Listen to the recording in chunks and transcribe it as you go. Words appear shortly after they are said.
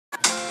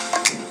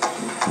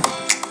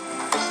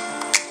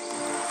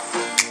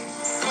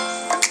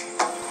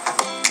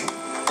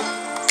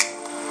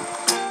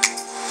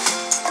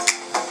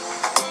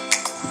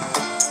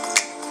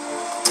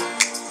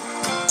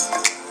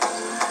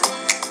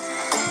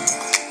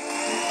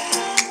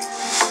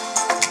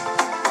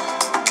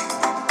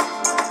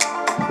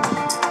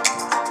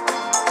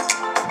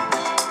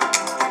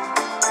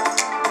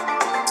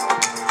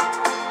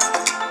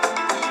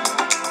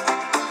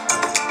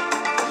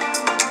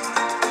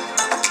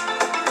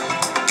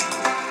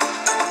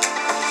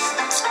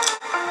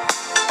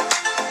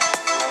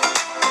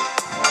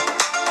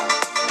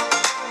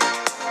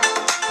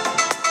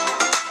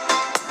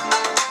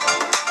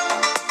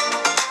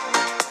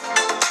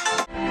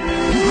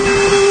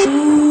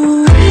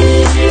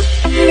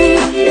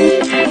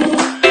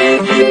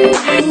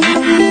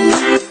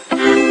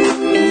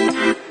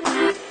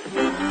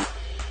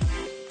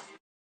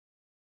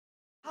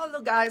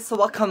guys!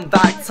 Welcome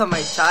back to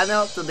my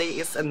channel.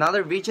 Today is another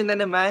video na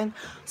naman.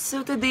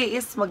 So today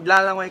is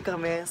maglalangway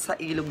kami sa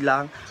ilog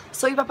lang.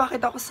 So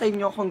ipapakita ko sa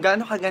inyo kung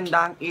gaano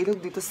kaganda ang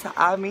ilog dito sa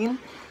aming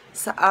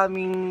sa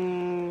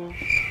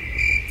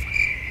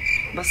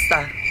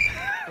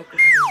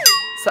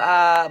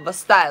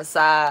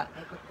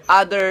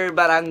other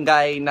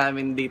barangay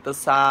namin dito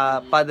sa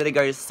Padre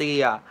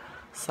Garcia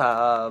sa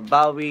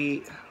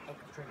Bawi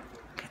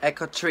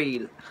Eco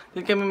Trail.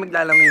 Doon kami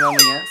maglalangway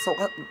mamaya. So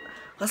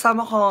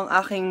kasama ko ang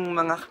aking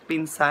mga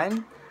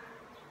pinsan.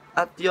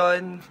 At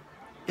yun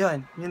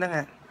na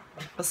nga.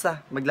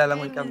 Basta,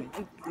 maglalangway kami.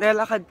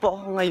 Lalakad po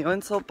ako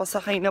ngayon. So,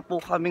 pasakay na po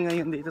kami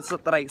ngayon dito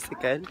sa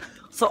tricycle.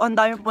 So, ang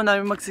dami po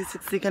namin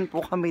magsisiksikan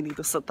po kami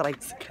dito sa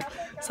tricycle.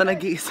 Sa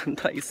nag-iisang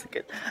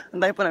tricycle. Ang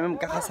dami po namin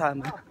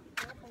magkakasama.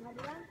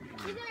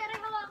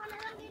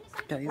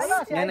 Guys,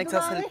 ngayon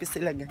nagsasalipis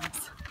sila guys.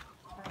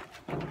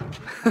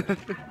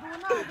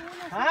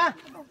 Ha?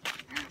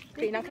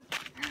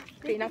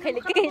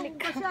 Pinang-kilig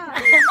ka.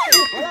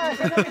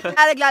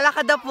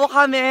 Naglalakad na po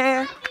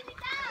kami.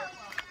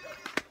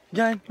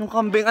 Yan, yung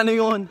kambing, ano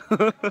yun?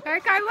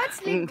 Karkar, what's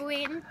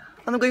liguin?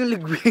 Ano kayong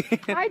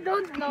liguin? I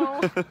don't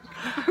know.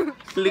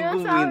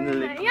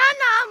 Liguin. Yan,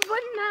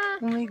 naambon na.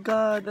 Oh my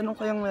God, anong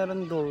kayang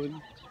meron doon?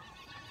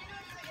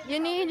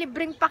 Yun yung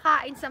libreng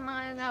pakain sa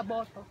mga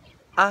naboto.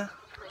 Ah,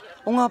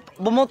 o nga,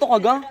 bumoto ka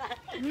ga?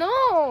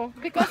 No,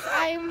 because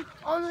I'm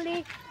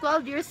only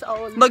 12 years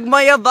old.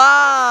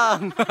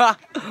 Magmayabang!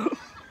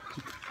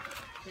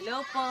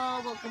 Hello po,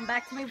 welcome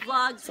back to my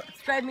vlog.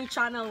 Subscribe my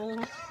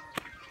channel.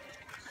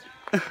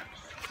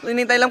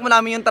 Hinintay lang po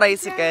namin yung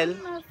tricycle.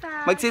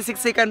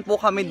 Magsisiksikan po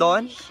kami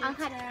doon. Ang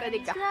hot ka,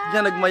 di ka?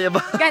 Yan,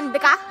 nagmayabang. Ganda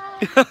ka?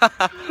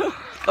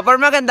 Kapag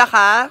maganda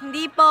ka?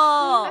 Hindi po.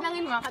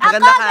 Tanangin mo.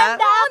 Maganda ka?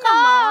 Ako!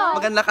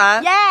 Maganda ka?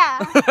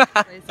 Yeah!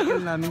 Tricycle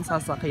namin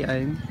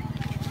sasakyan.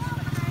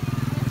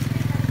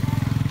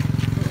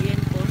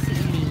 Ayan po si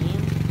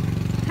Imin.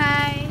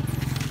 Hi!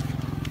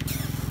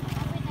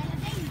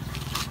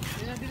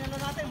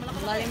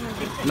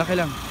 Laki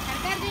lang.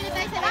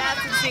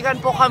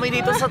 Siksikan po kami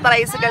dito sa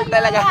tricycle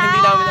talaga. Hindi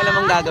namin alam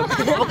ang gagawin.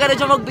 Huwag ka na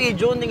dyan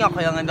mag-video. Hindi nga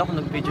kaya nga ako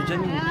nag-video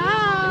dyan.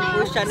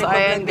 So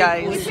ayan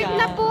guys.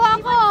 Na po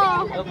ako!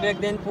 Nag-vlog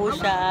din po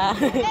siya.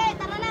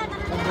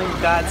 Oh my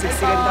God,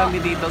 siksikan kami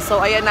dito. So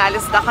ayan,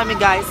 naalis na kami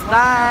guys.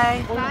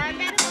 Bye!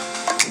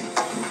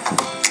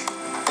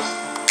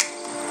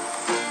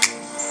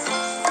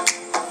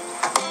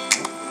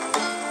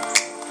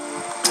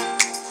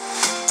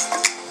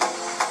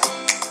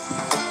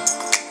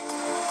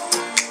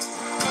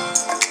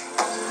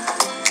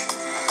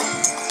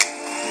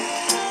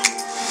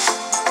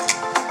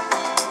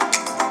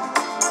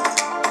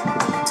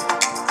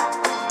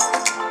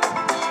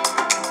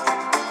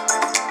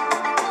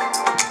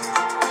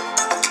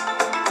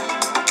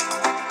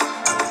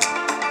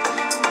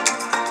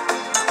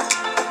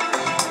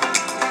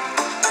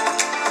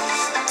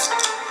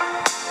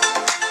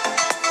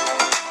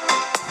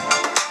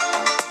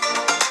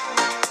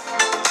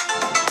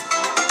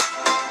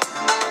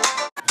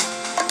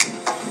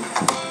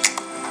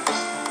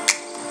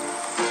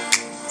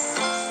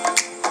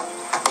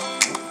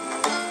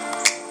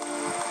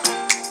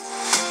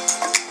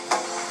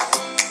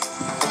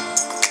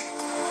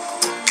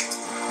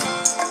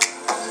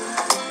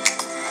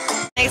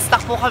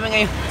 Stuck po kami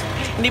ngayon.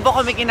 Hindi po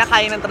kami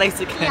kinakain ng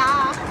tricycle.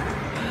 Yeah.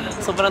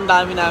 Sobrang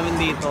dami namin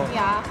dito.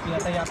 Yeah.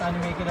 Yata ni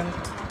Mickey ng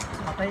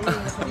patay.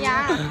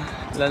 Yeah.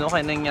 Lalo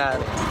kayo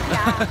nangyari.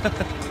 Yeah.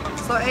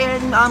 So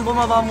ayun,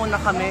 bumaba muna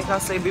kami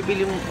kasi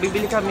bibili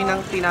kami ng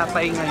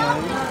tinapay ngayon.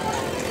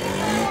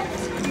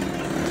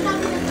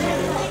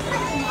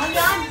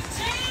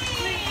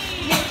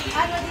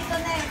 Ano dito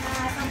na eh,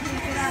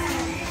 10 piraso.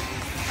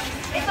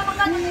 Ito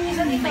magkano na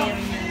yung dito?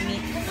 Mayroon yung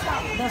meat.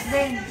 Dos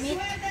din.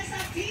 Meat.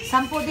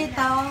 10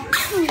 dito.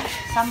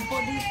 10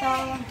 dito.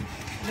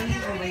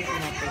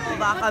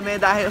 Bumaba kami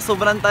dahil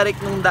sobrang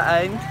tarik ng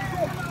daan.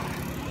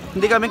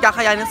 Hindi kami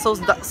kakayanin,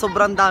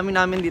 sobrang dami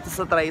namin dito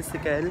sa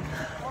tricycle.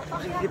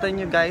 Makikita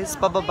nyo guys,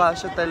 pababa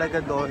siya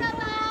talaga doon.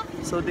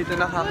 So dito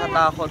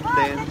nakakatakot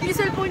din. Yung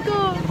cellphone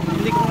ko.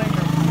 Hindi ko ngayon.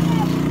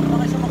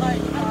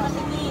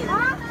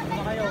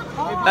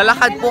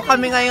 Lalakad po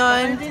kami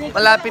ngayon.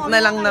 Malapit na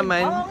lang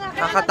naman.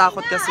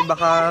 Kakatakot kasi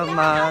baka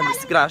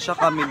ma-disgrasya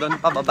kami doon.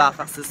 Pababa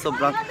kasi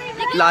sobrang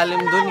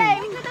lalim doon eh.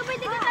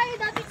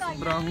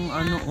 Sobrang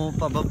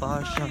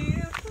pababa siya.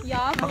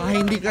 Yeah. Baka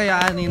hindi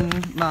kayanin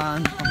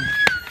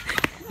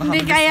Hindi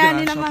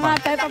kayanin ng mga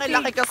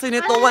laki kasi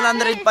nito,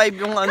 105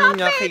 yung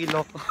niya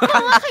kilo.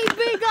 Mga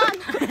kaibigan,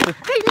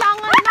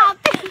 kailangan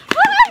natin.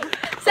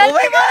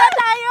 Selfie muna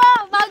tayo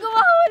bago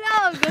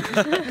mahulog.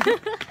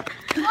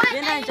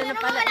 Yan na, dyan na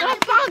pala.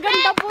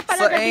 Napakaganda po So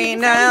talaga ayun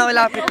dito. na,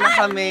 malapit na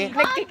kami.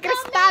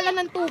 Nagkikristalan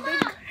ng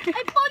tubig.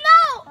 Ay, puno!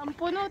 Ang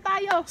puno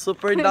tayo.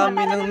 Super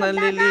dami nang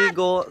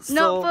naliligo.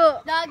 No So, po.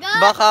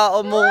 baka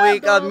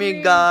umuwi kami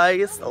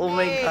guys. Oh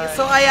my God.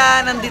 So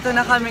ayan, nandito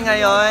na kami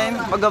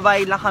ngayon.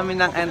 Magbabayad lang kami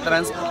ng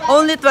entrance.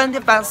 Only 20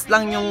 pesos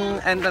lang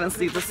yung entrance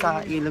dito sa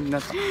ilog na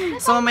to.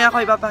 So mamaya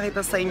ko ipapakita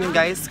sa inyo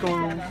guys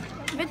kung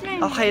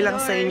okay lang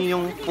sa inyo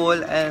yung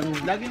pool and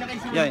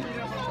yun.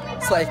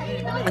 So,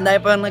 ang dami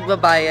pa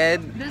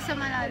nagbabayad. Doon sa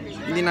malalim.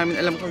 Hindi namin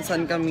alam kung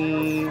saan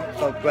kami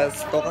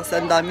pagpwesto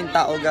kasi ang daming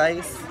tao,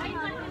 guys.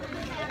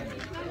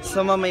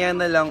 So, mamaya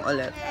na lang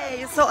ulit.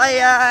 Okay, so,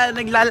 ayan,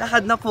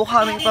 naglalakad na po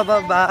kami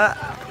pababa.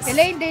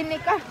 Elaine, dinig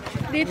ka.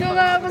 Dito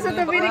nga ako sa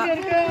tabi ni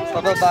Karka.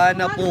 Pababa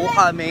na po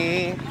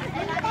kami.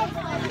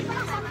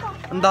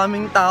 Ang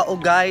daming tao,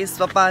 guys.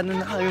 Paano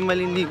na kami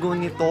maliligo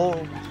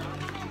nito?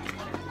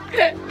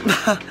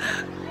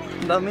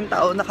 Ang daming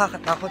tao.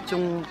 Nakakatakot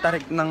yung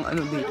tarik ng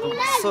ano dito.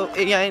 So,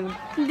 ayan.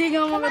 Hindi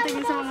nga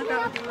makatingin sa mga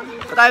tao.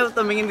 Tayo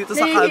tumingin dito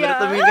sa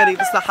camera. Tumingin ka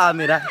dito sa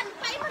camera.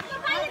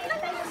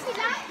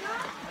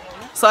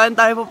 Saan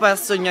tayo po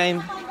pwesto niyan?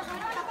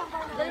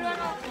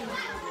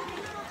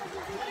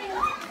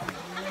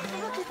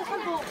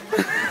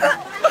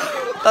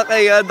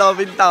 Kaya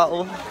daming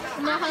tao.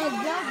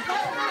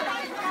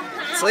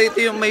 So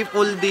ito yung may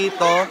pool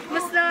dito.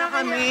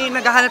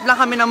 Naghahanap lang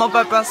kami ng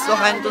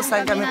mapapwestuhan kung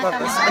saan kami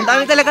papwesto. Ang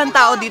dami talagang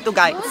tao dito,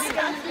 guys.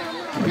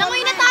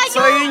 Langoy na tayo!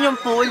 So yun yung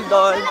pool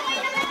doon.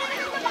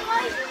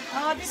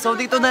 So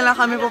dito na lang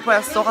kami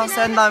papwesto kasi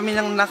ang dami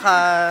lang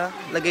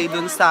nakalagay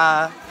dun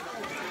sa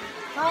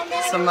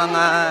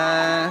mga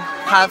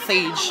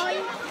passage.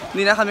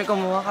 Hindi na kami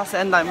kumuha kasi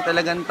ang dami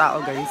talagang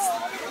tao, guys.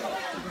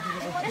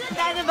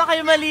 Kaya ba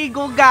kayo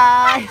maligo,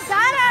 guys?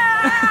 Sarah!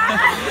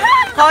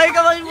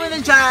 Kaway muna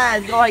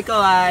dyan. Kaway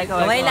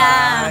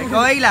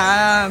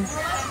lang.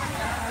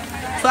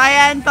 So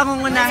ayan,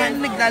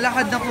 pangungunahan.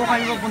 Naglalakad na po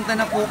kayo. Papunta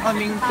na po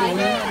kaming pool.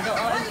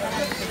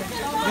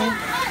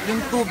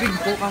 Yung tubig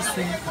po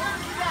kasi.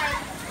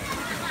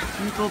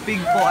 Yung tubig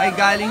po ay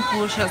galing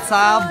po siya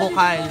sa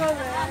bukal.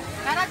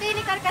 Karating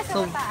ni Karka sa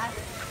taas.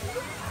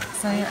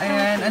 So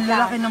ayan, ang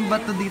lalaki ng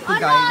bato dito,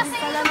 guys.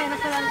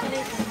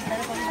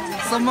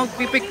 So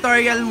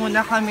magpipictorial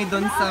muna kami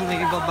doon sa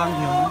may babang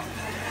yun.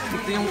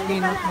 Ito yung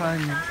kinuha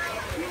niya.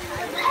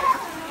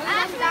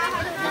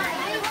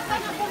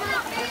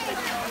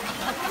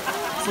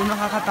 So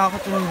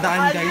nakakatakot yung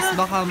daan, guys.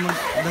 Baka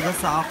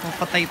magdagasa ako.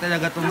 Patay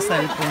talaga tong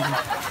cellphone.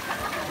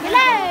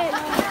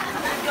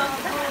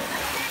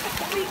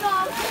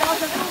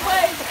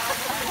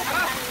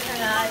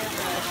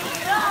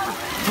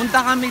 Punta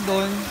kami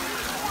doon.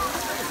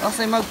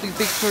 Kasi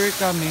magpipicture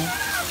kami.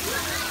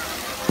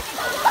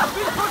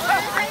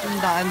 Yung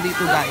daan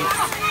dito, guys.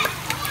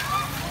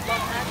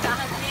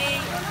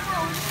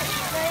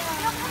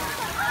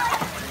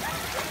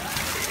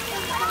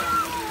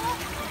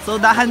 So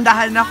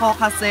dahan-dahan ako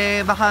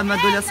kasi baka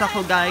madulas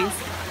ako, guys.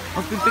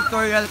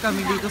 Magpipictorial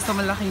kami dito sa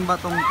malaking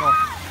batong ko.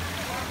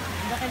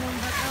 Laki ng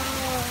bato.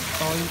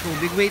 Oh, yung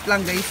tubig. Wait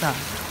lang, guys, ha.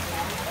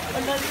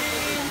 Ang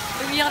galing.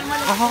 Umiyak naman.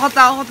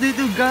 Nakakatakot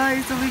dito,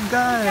 guys. Oh my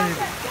God.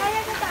 Kaya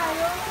na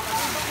tayo.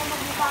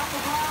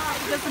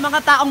 Sa mga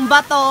taong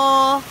bato.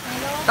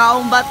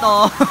 Taong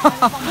bato.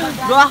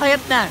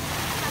 Guwakit na.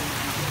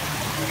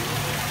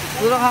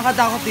 So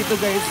nakakatakot dito,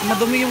 guys.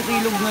 Madumi yung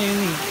ilog ngayon,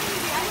 eh.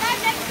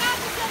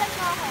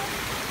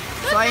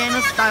 So ayan,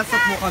 nastasok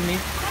mo kami.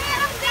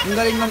 Ang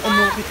galing ng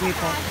umukit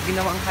nito.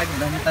 Ginawang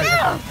hagdan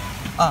talaga.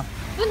 Ah.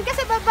 Doon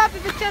kasi baba,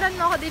 pipicturean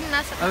mo ako din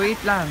nasa.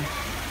 Wait lang.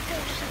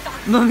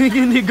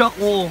 Nanginginig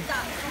ako.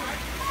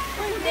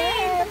 Hindi.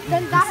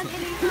 Gandahan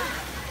Elina.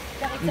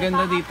 Ang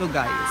ganda dito,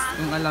 guys.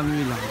 Kung alam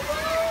niyo lang.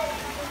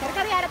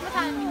 Karka, harap mo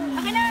sa amin.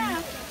 Akin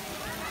na.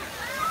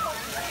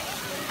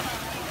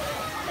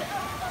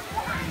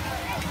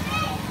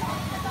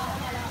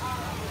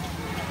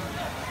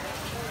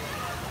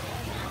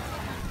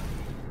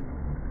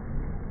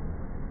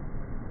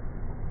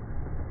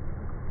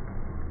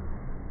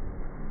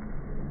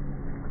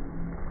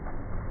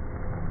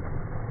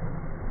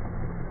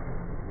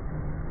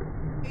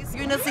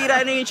 Yung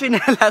nasira na yung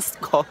tsinelas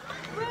ko.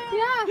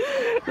 Yeah.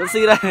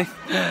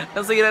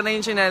 Nasira na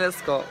yung tsinelas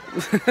ko.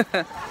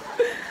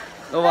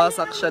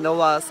 Nawasak siya,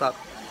 nawasak.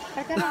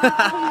 Karka,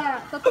 nakakahiya.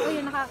 Totoo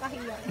yun,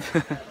 nakakahiya.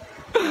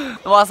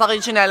 Nawasak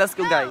yung tsinelas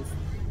ko, guys.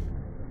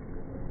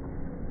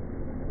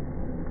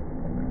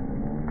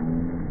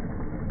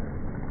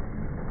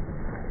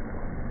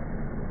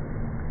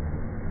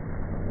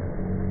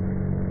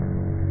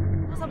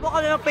 Po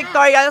kami ng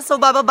pictorial,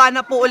 so bababa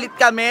na po ulit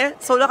kami.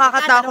 So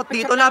nakakatakot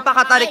dito,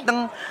 napakatarik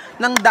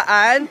ng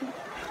daan.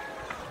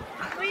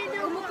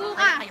 Umupo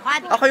ka.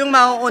 Ako yung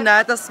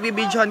mauuna, tapos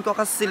bibidyohan ko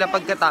kasi sila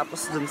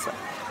pagkatapos dun sa...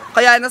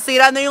 Kaya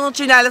nasira na yung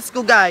chinalas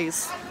ko,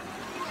 guys.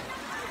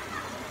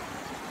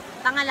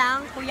 Tanga lang,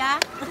 kuya.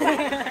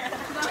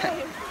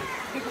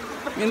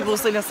 Yun po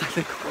sila sa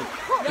likod.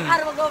 Yung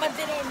araw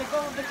mag-mamansin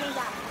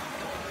nagko-bikila.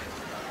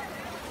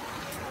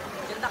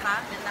 Ganda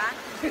ka? Ganda?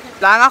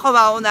 Lang ako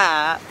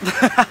mauna.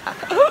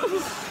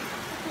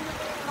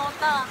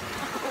 Nota.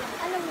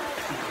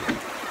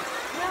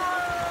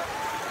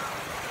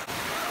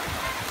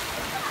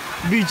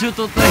 Video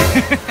to to.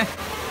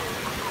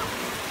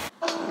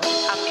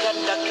 Ang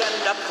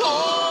ganda-ganda ko,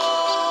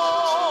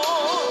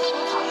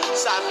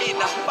 sabi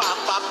ng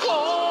papa ko,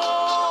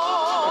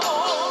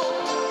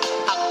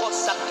 ako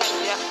sa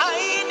kanya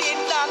ay di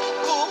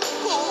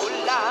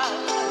nagkukulang.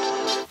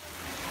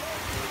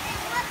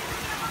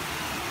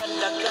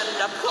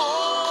 ganda ko.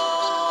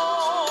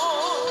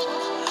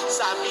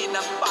 Sabi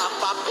ng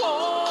papa ko.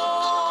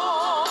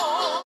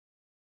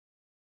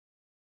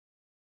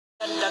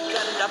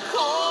 Ganda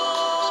ko.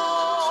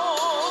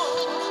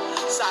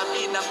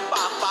 Sabi ng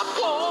papa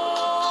ko.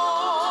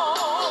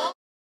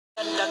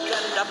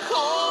 Ganda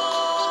ko.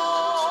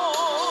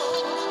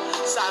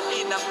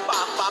 Sabi ng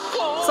papa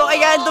ko. So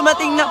ayan,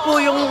 dumating na po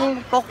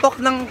yung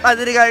pokpok ng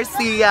Padre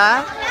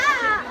Garcia.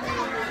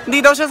 Hindi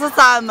daw siya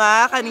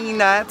sasama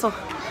kanina. So,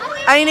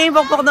 ayun na yung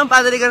pokpok ng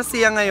Padre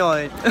Garcia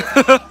ngayon.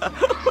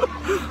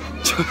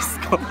 Diyos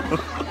ko.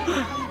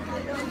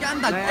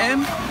 Yan,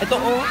 tag-M. Ito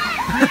oh.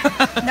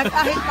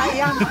 Nag-ahit pa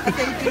yan.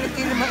 Kasi yung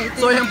kilikili maitin.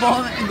 So yan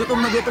po,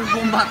 gutom na gutom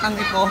po ang batang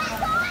ito.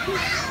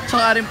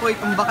 Tsaka rin po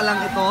itong baklang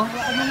ito.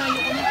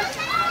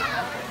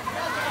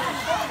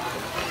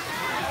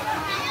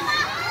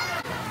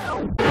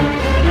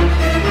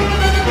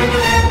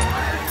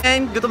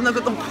 And gutom na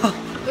gutom po.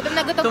 Gutom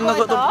na gutom Gutom po na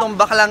gutom ito. tong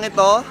baklang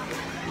ito.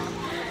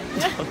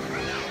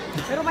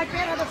 Pero may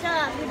pera na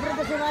siya. Libre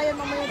na si Ryan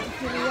mamaya sa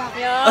Syria.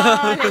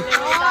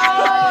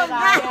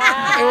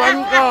 Ewan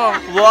ko.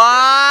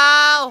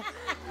 Wow!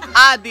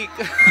 Adik.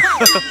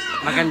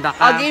 Maganda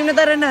ka. Ah, game na,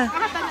 tara na.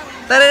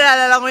 Tara na,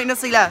 lalangoy na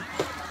sila.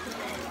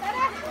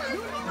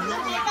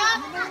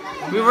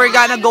 We were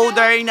gonna go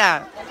there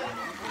na.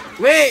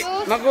 Wait!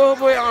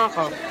 Mag-uuboy ang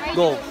ako.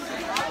 Go.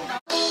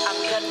 Ang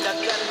ganda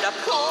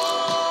ko.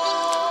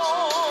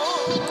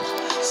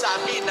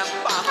 Sabi ng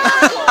papa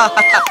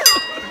ko.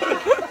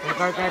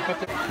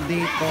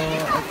 Dito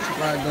at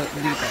saka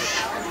dito.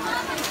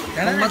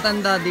 Ang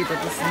matanda dito,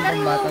 tapos yung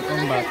pambata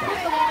tong bata.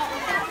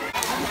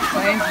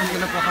 So ayun, hindi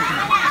na po kami.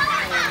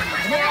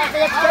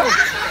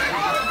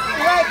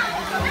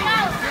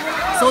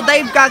 So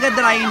dive kagad,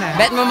 Ryan.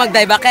 Bet mo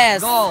mag-dive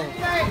Kes. Go!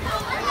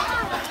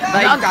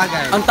 Dive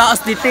kagad. Ang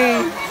taas dito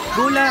eh.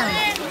 Go lang.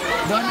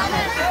 Doon ako.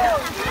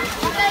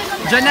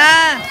 Diyan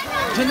na!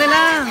 Diyan na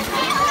lang.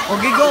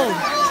 Okay, go.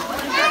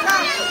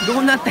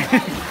 Go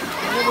natin.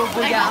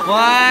 1, 2.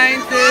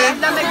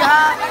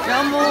 Kaya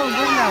mo,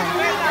 go lang.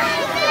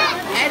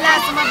 Ella,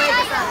 sumabay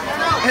ka sa...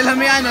 Alam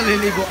mo yan,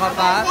 naliligo ka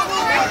pa.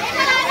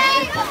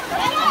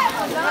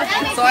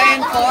 So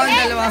ayun po, ang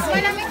dalawa.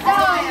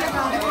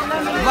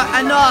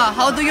 Ano,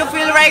 how do you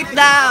feel right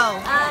now?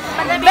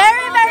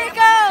 Very, very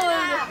cold!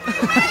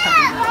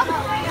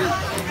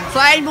 So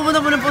ayun, pumunta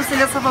muna po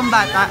sila sa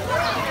pambata.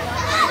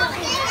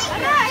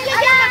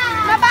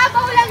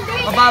 Mababaw lang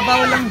din!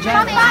 Mababaw lang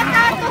dyan.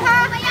 Bata to ha!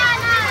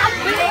 Ang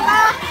bilis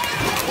ha!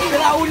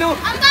 Sila ulo.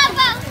 Ang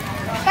baba!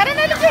 Tara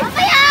na, Lupin!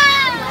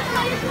 Ayan!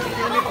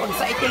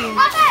 Sa itim.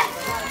 Bakit?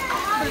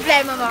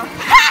 Problema mo.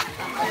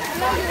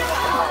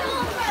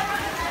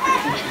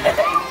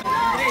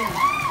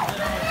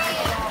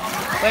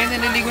 So ayun,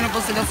 naliligo na po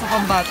sila sa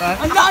pambata.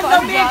 Ang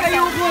dami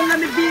kayo po ang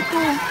lamig dito.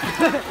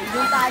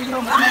 Doon tayo.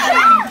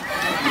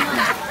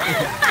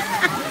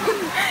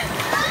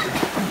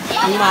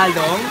 Ang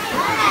malong.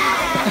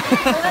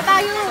 Wala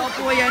tayo. So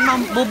po yan,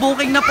 ma'am,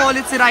 bubuking na po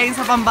ulit si Ryan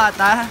sa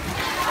pambata.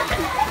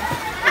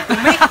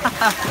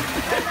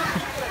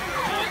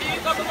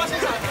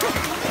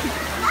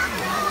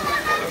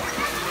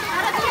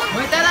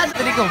 Uy, tara,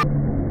 dali ko.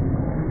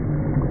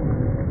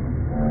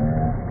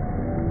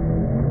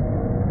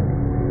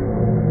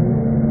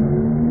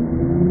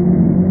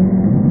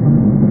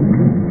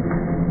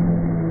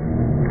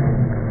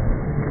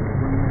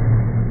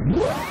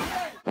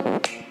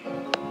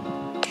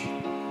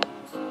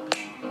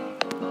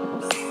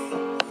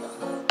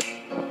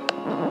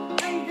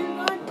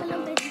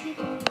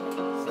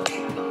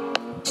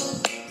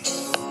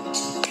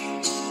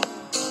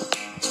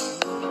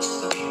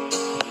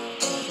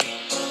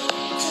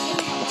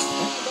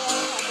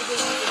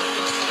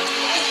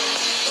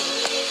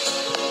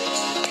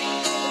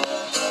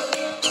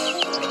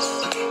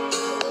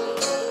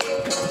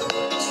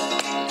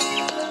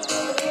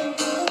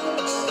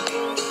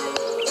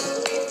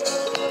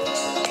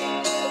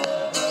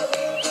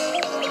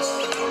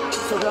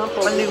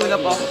 Panligo na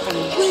po ako.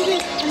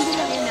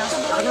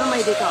 Ano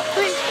may dito?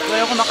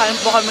 Kaya kumakain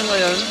po kami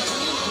ngayon.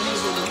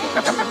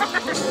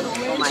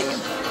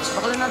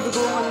 Bakla na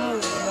dugo ang ano mo.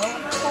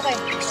 Okay.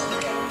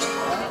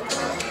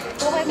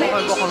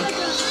 Bukal po kami.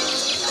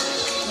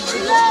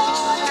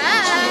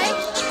 Hi!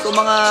 So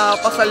mga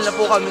pasal na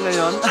po kami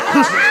ngayon.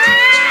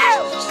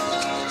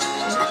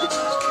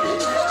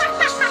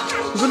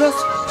 Gulas.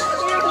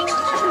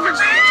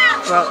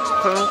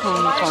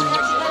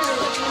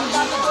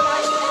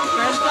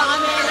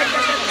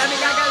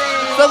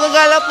 So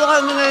gagala po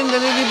kami ngayon,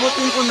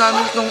 nalilibutin po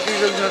namin itong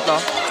ilog na to.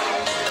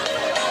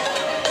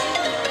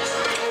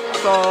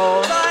 So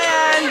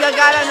ayan,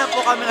 gagala na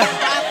po kami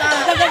ngayon.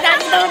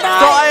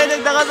 So ayan,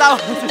 nagdakasawa.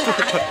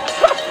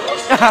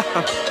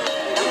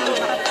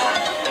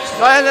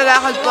 So ayan,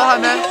 lalakad po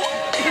kami.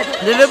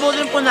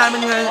 Nililibutin po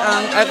namin ngayon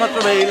ang Eco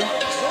Trail.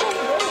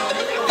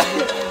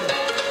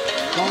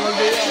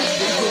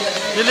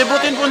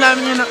 Lilibutin po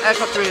namin yun ng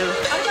Eco Trail.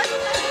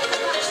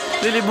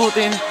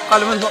 Lilibutin.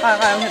 Kala mo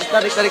makakayang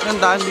tarik-tarik ng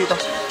daan dito.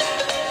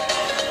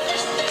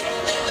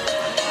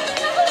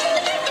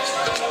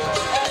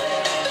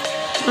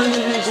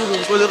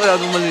 Wala kaya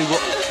nung maligo.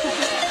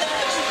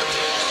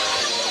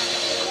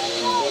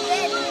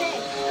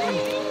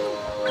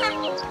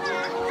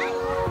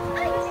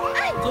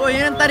 So,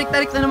 ayan,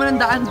 tarik-tarik na naman ang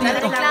daan dito.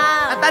 Tarik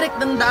lang. At tarik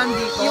ng daan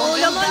dito. Yung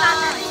ulo mo na.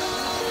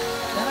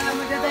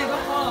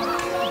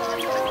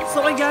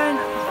 So, ayan,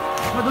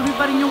 madumi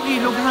pa rin yung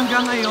ilog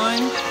hanggang ngayon.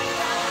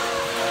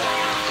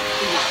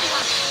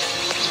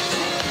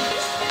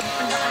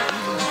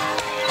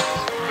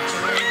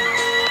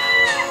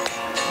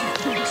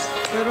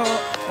 Pero,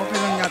 okay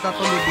lang yata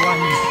tuliguan.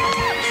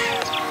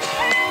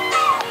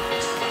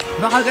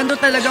 Baka ganito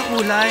talaga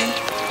kulay.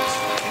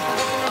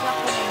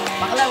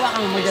 Bakalawa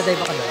kang magdaday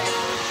ba ka doon?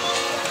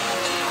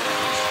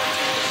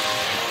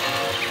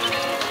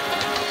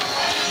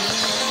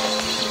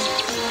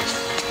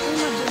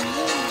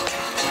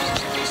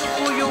 Ito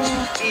po yung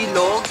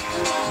ilog.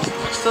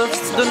 So,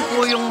 doon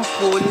po yung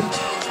pool.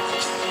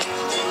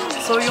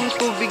 So, yung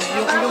tubig,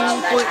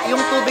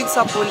 yung tubig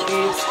sa pool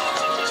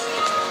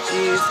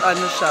is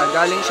ano siya,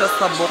 galing siya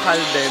sa bukal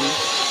din.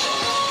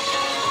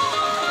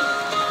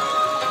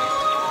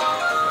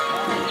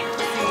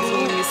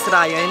 Si Miss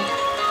Ryan,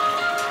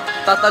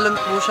 tatalon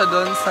po siya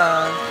doon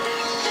sa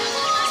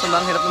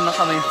mga hirap ng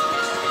kamay.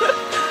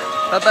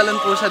 Tatalon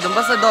po siya doon.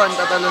 Basta doon,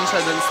 tatalon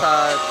siya doon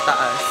sa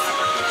taas.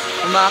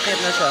 Umakit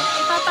na siya.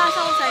 Ipapasa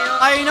ko sa'yo.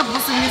 Ay na po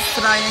si Miss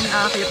Ryan,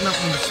 akit na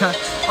po siya.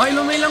 Ay,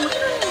 lumay lang.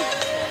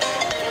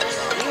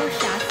 Ayun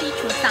siya, si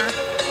Chusa.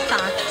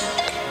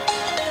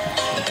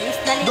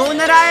 Go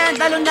na Ryan,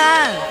 talon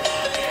na!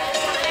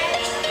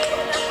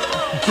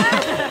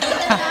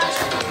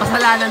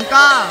 Pasalanan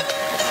ka!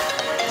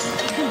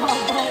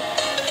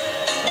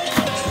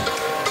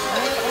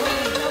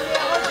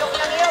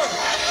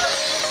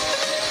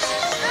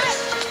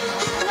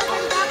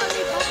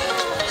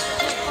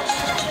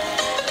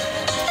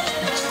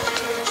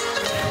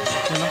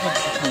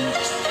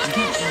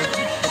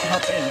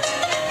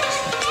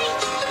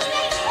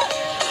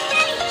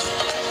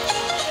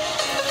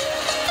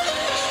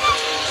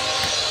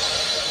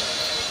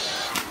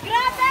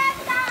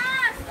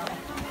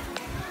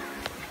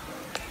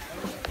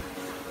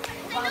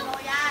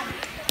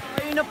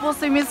 Ayun na po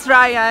si Miss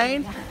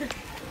Ryan.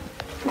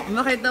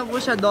 Nakita po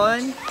siya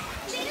doon.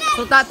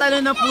 So tatalo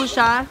na po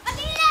siya.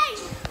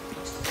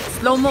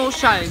 Slow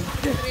motion.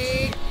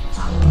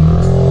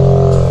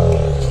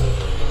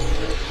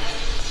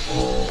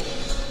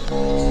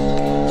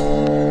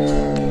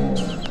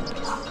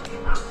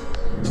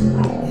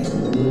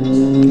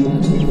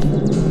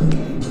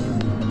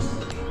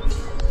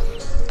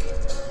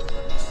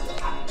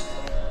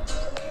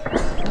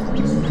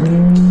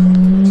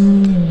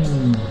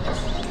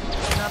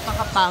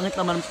 Napakapangit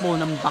naman po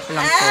ng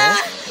baklang ko.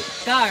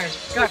 Car!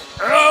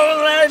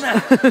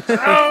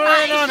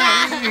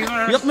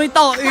 Yak may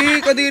tao eh,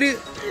 kadiri.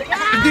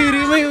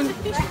 Kadiri mo yun.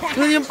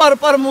 Yun yung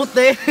par-par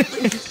mute.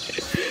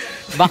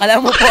 Bakala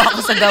mo po ako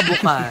sa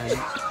gabukan.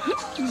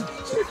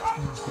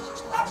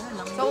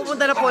 So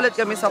pupunta na po ulit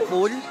kami sa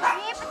pool.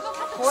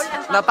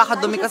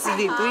 Napakadumi kasi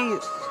dito eh.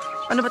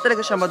 Ano ba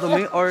talaga siya,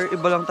 madumi? Or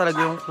iba lang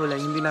talaga yung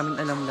kulay? Hindi namin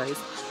alam guys.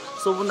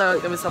 So pupunta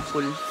na kami sa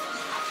pool.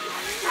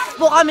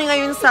 Po kami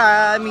ngayon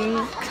sa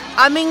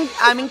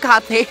aming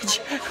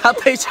cottage.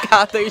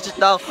 Cottage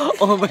daw.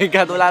 Oh my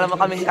God, wala naman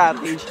kaming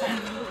cottage.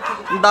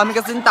 Ang dami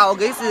kasing tao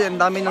guys. Ang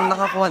dami nang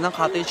nakakuha ng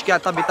cottage. Kaya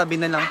tabi-tabi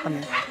na lang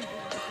kami.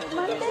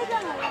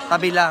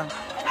 Tabi lang.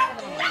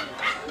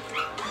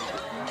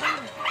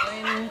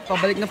 Ayun,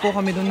 pabalik na po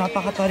kami doon.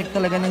 Napakatarik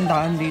talaga ng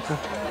daan dito.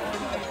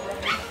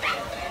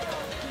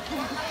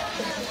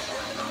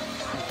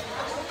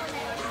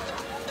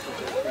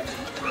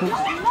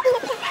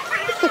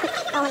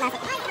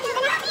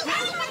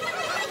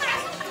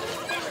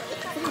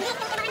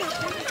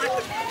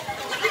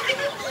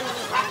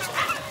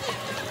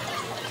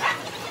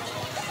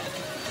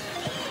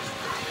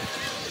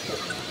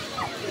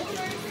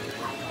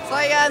 So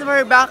ayan,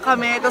 we're back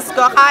kami. Tapos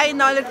kakain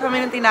na ulit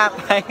kami ng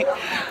tinapay.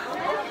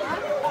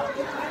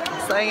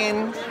 So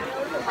ayan.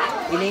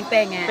 Iling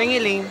penge.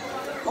 Pengiling.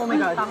 Oh my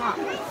God.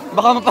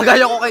 Baka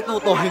mapagaya ko kay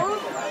Tutoy.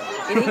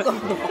 Iling ko.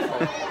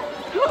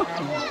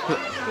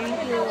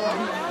 Thank you.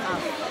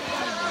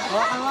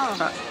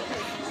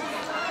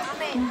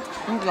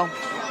 Ang lang.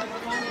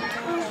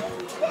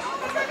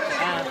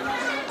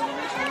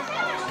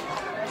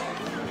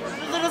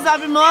 Ano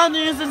sinasabi mo? Ano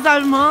yung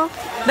sinasabi mo?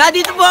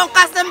 Nandito po ang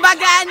cast ng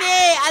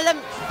Bagani! Alam...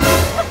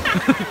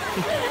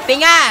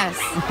 Pingas!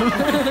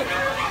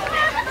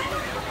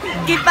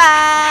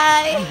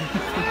 Goodbye!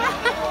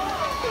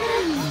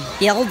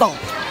 Ilog.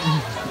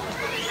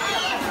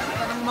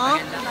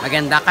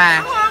 Maganda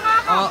ka.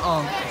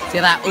 Oo.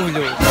 Sira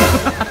ulo.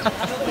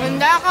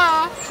 Ganda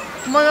ka.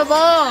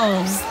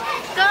 Malabang!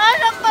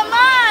 Kaalam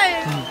kamay.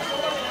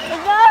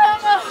 Kaalam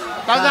ka.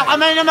 Taga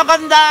kamay na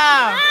maganda!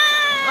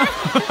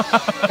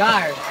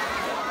 Car.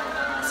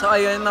 So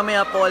ayun,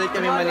 mamaya po ulit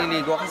kami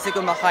maliligo kasi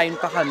kumakain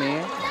pa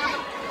kami.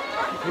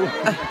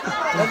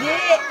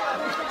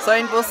 So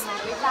ayun po,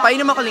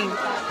 painom ako Ling.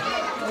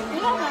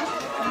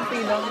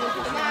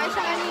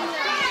 Siya kanina.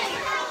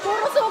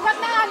 Puro sugat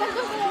na nga.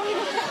 Nagsusuhin.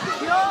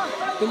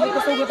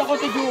 Tumikasugot ako,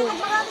 Tijo.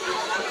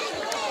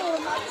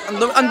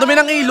 Ang dumi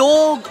ng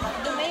ilog.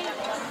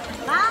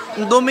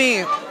 Ang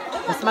dumi.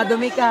 Mas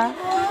madumi ka.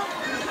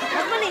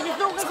 Mas malinis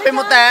doon kasi Sabi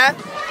mo, te?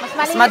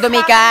 Mas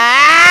madumi ka.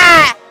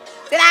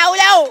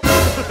 Sinaulaw!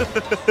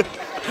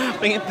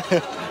 Pingit.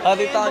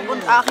 Dito kami.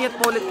 Aakyat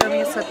po ulit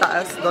kami sa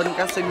taas doon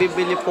kasi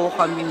bibili po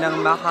kami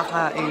ng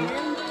makakain.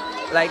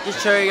 Like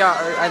chicheria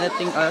or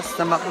anything else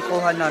na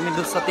makukuha namin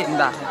doon sa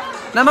tindahan.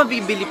 Na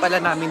mabibili pala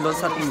namin doon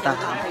sa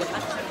tindahan.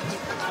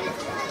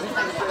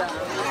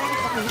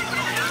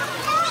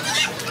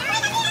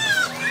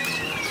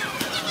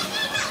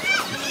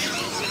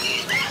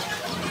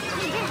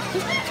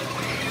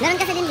 Meron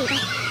kasi din dito.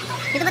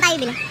 Dito ba tayo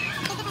bili?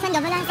 Saan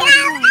ka?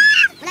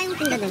 Wala yung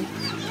tinda dun.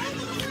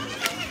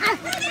 Ah!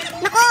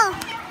 Nako!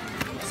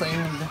 Sa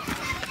inyo.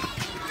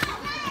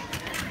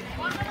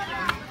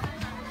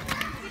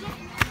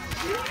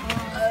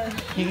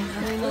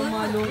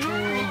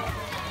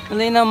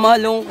 Alay na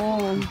malong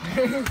ko.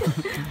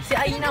 Si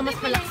Aina mas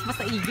malakas pa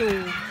sa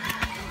iyo.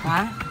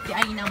 Ha? Si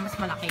Aina mas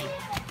malaki.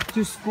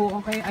 Diyos ko,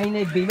 kung kayo ay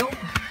naibilo.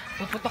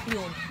 Puputok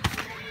yun.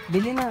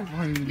 Bili na.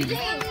 Bili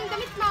yung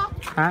damit mo.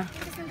 Ha?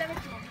 Tapos yung damit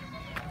mo.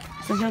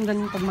 Saan siyang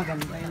ganun pag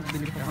maganda? Ayun,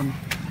 bili po kami.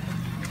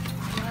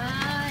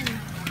 Yan.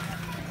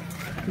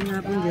 Yung nga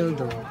pong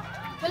dildo.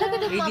 Wala ka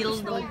doon May mga dildo.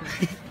 pistol.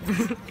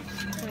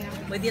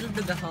 May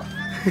dildo ako.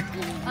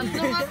 Ang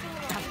dumas.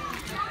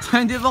 So,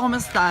 hindi po kami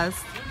sa taas.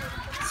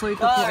 So,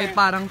 ito po ay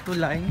parang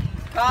tulay.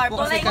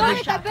 Po kasi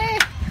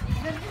Tabi.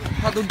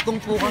 kadugtong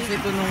po kasi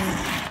ito nung...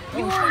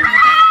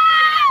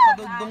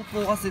 Kadugtong po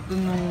kasi ito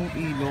nung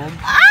ilog.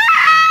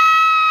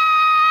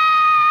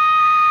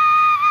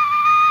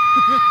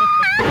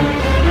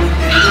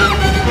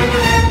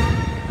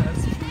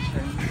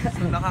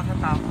 So,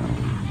 nakakatakot.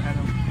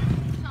 Ano?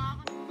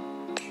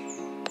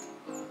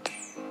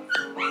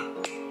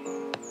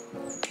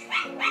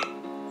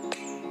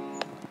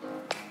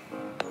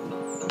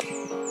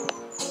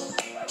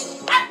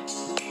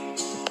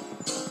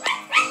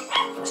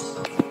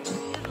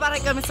 Pare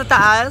kami sa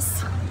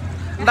taas.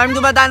 Ang daming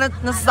dumadaan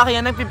na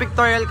sasakyan.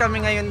 Nagpipictorial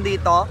kami ngayon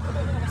dito.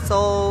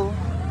 So,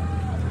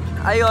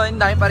 ayun,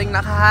 dami pa rin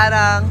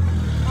nakaharang.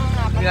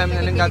 Hindi namin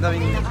alam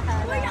gagawin.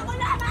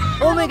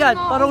 Oh my God,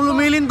 parang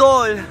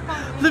lumilindol.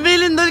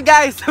 Lumilindol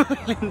guys,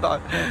 lumilindol.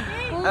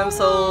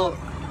 So,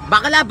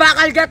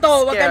 Bakal ka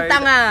to, wag kang scared.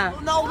 tanga.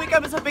 Nauwi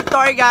kami sa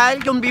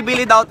pictorial, yung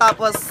bibili daw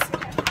tapos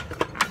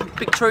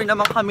picture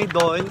naman kami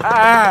doon.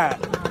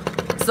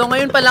 So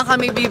ngayon pa lang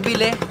kami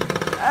bibili.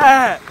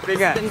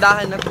 Pinga.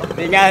 Tindahan na to.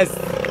 Pingas.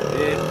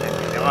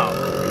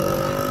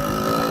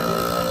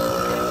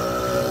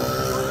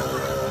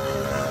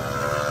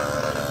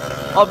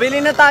 O,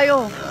 bili na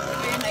tayo.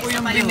 Ito po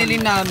yung binili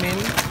namin.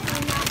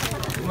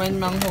 One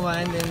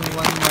manghuan, then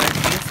one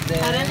markis,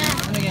 then... Tara na,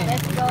 ano yan?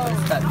 Let's go.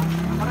 What's that?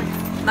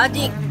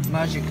 Magic.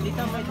 Magic.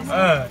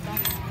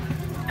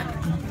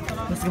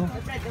 Let's go.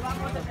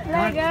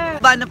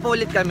 Ba na po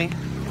ulit kami?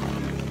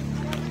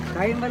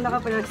 Kain man na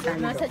ka pa ng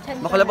stand. Nasa chan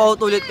ko. Bakla pa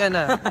ulit ka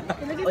na.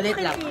 Ulit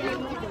lang.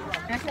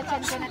 Nasa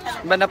chan ko na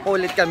talaga. Ba na po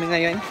ulit kami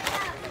ngayon?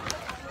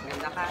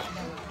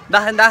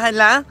 Dahan-dahan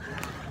lang.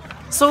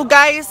 So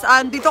guys,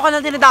 dito ka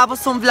na tinatapos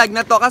yung vlog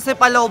na to kasi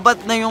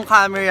palawbat na yung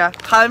camera.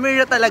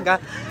 Camera talaga,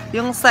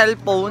 yung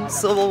cellphone.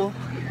 So,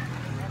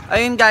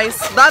 ayun guys,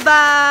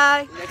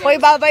 bye-bye!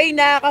 Hoy, bye-bye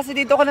na kasi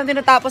dito ko na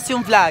tinatapos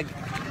yung vlog.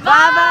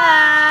 Bye-bye!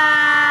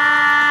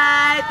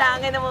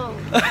 Tangin na mo.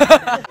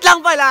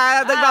 Lang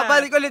pala,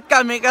 nagbabalik ulit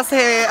kami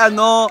kasi ang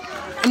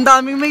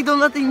daming may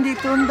dumating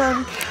dito, ang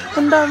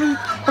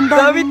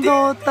daming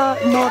nota.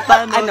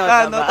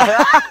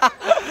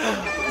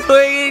 So,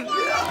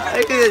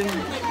 ayun.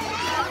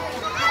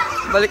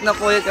 Balik na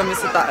po ulit kami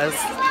sa taas.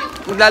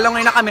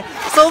 Maglalangoy na kami.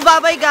 So,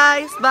 bye-bye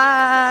guys!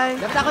 Bye!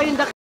 Dapat ako yung